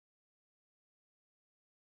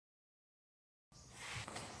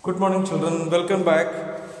Good morning children, welcome back.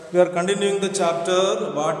 We are continuing the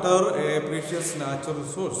chapter Water, a Precious Natural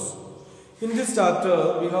Resource. In this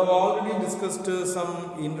chapter, we have already discussed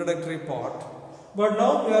some introductory part. But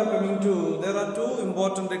now we are coming to, there are two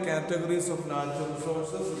important categories of natural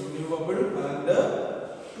resources, renewable and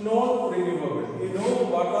non-renewable. You know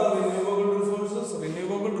what are renewable resources?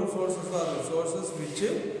 Renewable resources are resources which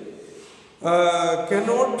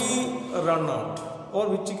cannot be run out, or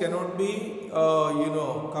which cannot be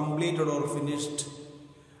completed or finished,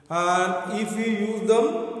 and if we use them,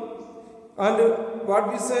 and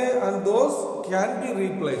what we say, and those can be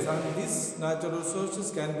replaced, and these natural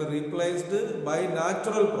resources can be replaced by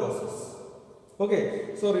natural process.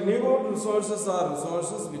 Okay, so renewable resources are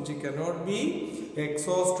resources which cannot be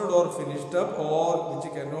exhausted or finished up, or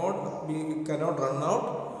which cannot run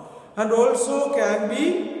out, and also can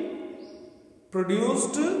be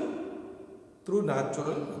produced through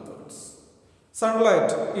natural methods. Sunlight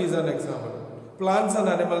is an example. Plants and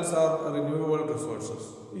animals are renewable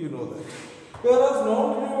resources. You know that. Whereas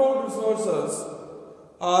non-renewable resources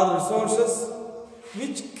are resources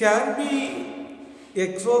which can be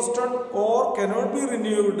exhausted or cannot be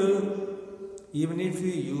renewed even if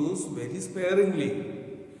we use very sparingly.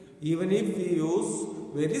 Even if we use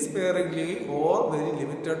very sparingly or very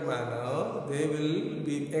limited manner, they will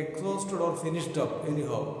be exhausted or finished up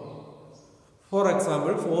anyhow. For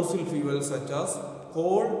example, fossil fuels such as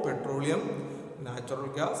coal, petroleum, natural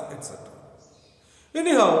gas, etc.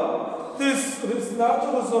 Anyhow, these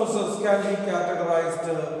natural resources can be categorized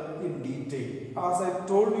in detail. As I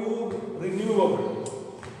told you, renewable.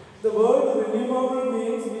 The word renewable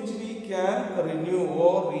means which we can renew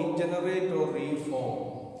or regenerate or reform.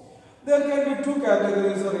 There can be two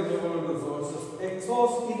categories of renewable resources,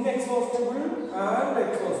 inexhaustible and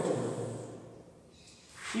exhaustible.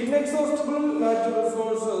 Inexhaustible natural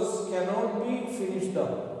resources cannot be finished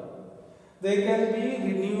up. They can be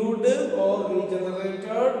renewed or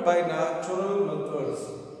regenerated by natural methods.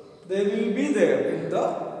 They will be there in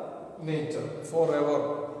the nature forever.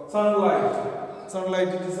 Sunlight,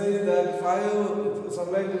 it says that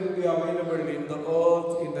sunlight will be available in the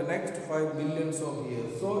earth in the next 5 billions of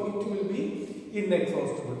years. So it will be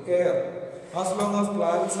inexhaustible. Air. As long as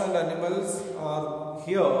plants and animals are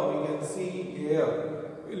here, we can see air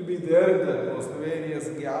will be there in the atmosphere. Various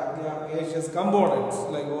gaseous components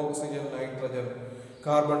like oxygen, nitrogen,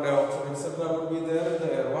 carbon dioxide, etc. will be there in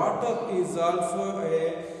the air. Water is also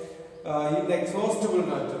a inexhaustible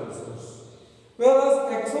natural resource. Whereas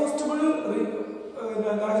exhaustible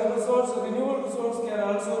natural resource, renewable resource can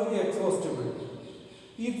also be exhaustible.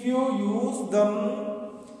 If you use them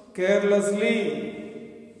carelessly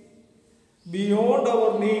beyond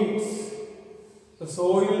our needs, the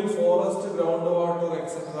soil, forest, groundwater,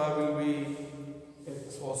 etc. will be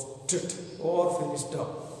exhausted or finished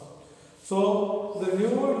up. So, the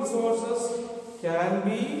renewable resources can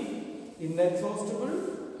be inexhaustible,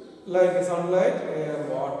 like sunlight, air,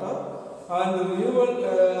 water, and the renewable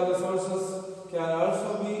resources can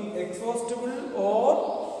also be exhaustible or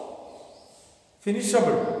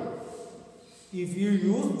finishable. If you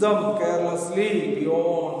use them carelessly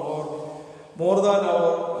beyond or more than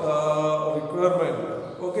our requirement,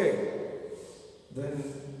 okay, then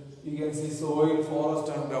you can see soil, forest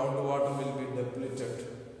and groundwater will be depleted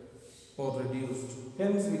or reduced.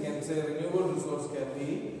 Hence, we can say renewable resource can be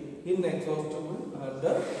inexhaustible and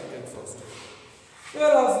exhaustible.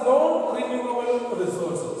 Whereas non-renewable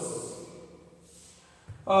resources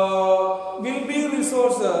will be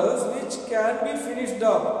resources which can be finished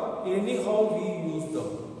up anyhow we use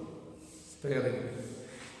them sparingly.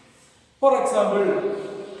 For example,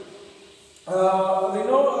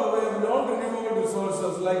 non-renewable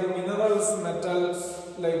resources like minerals, metals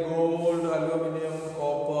like gold, aluminum,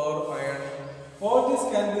 copper, iron, all these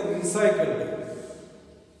can be recycled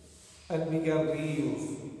and we can reuse.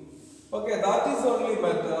 Okay, that is only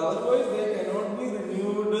matter. Otherwise, they cannot be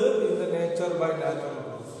renewed in the nature by natural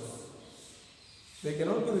process. They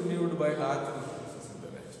cannot be renewed by natural process in the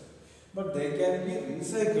nature. But they can be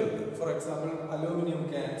recycled. For example, aluminum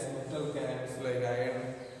cans, metal cans like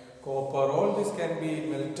iron, copper, all this can be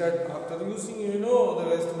melted. After using, the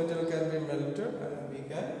waste material can be melted and we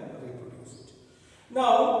can reproduce it.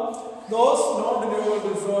 Now, those non-renewable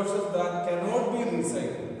resources that cannot be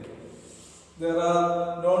recycled. There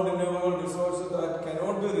are non-renewable resources that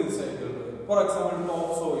cannot be recycled. For example,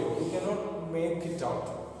 topsoil. You cannot make it out.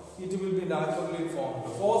 It will be naturally formed.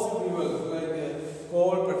 Fossil fuels like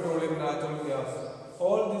coal, petroleum, natural gas.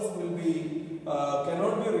 All this will be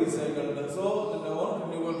cannot be recycled. So the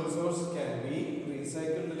non-renewable resources can be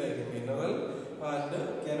recycled like a mineral and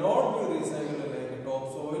cannot be recycled like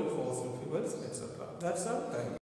topsoil, fossil fuels. etc. That's all. Thank you.